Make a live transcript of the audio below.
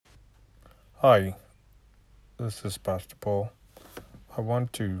Hi, this is Pastor Paul. I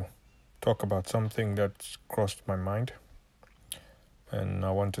want to talk about something that's crossed my mind, and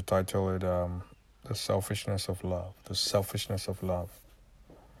I want to title it The Selfishness of Love. The Selfishness of Love.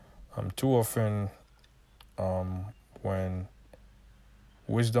 Too often, when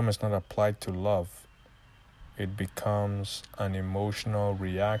wisdom is not applied to love, it becomes an emotional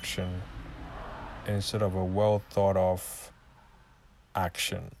reaction instead of a well thought of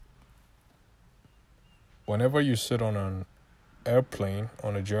action. Whenever you sit on an airplane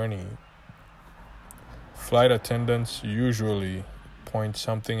on a journey, flight attendants usually point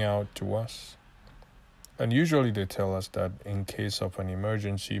something out to us. And usually they tell us that in case of an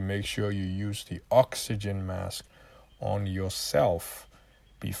emergency, make sure you use the oxygen mask on yourself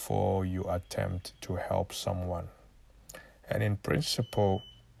before you attempt to help someone. And in principle,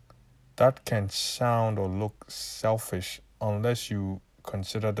 that can sound or look selfish unless you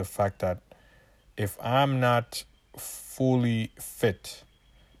consider the fact that if I'm not fully fit,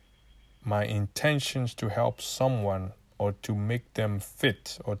 my intentions to help someone or to make them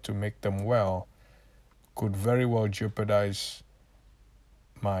fit or to make them well could very well jeopardize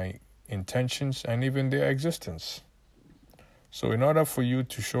my intentions and even their existence. So in order for you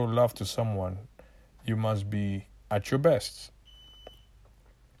to show love to someone, you must be at your best.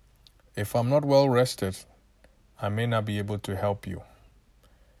 If I'm not well rested, I may not be able to help you.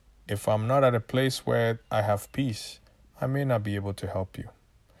 If I'm not at a place where I have peace, I may not be able to help you.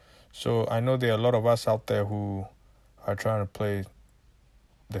 So I know there are a lot of us out there who are trying to play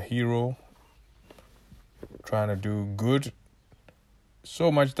the hero, trying to do good,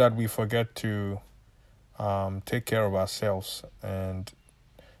 so much that we forget to take care of ourselves, and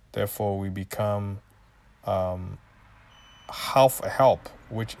therefore we become half a help,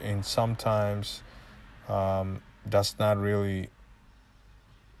 which in sometimes does not really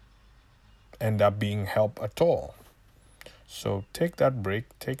end up being help at all. So take that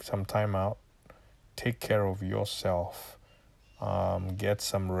break, take some time out, take care of yourself, get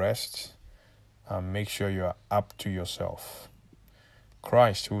some rest, make sure you are up to yourself.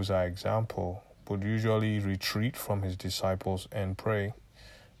 Christ, who's our example, would usually retreat from his disciples and pray,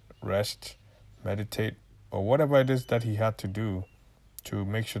 rest, meditate, or whatever it is that he had to do to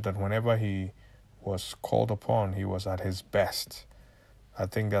make sure that whenever he was called upon, he was at his best. I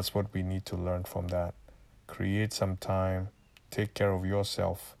think that's what we need to learn from that. Create some time, take care of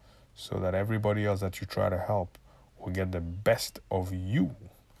yourself so that everybody else that you try to help will get the best of you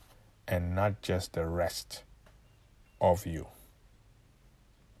and not just the rest of you.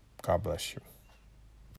 God bless you.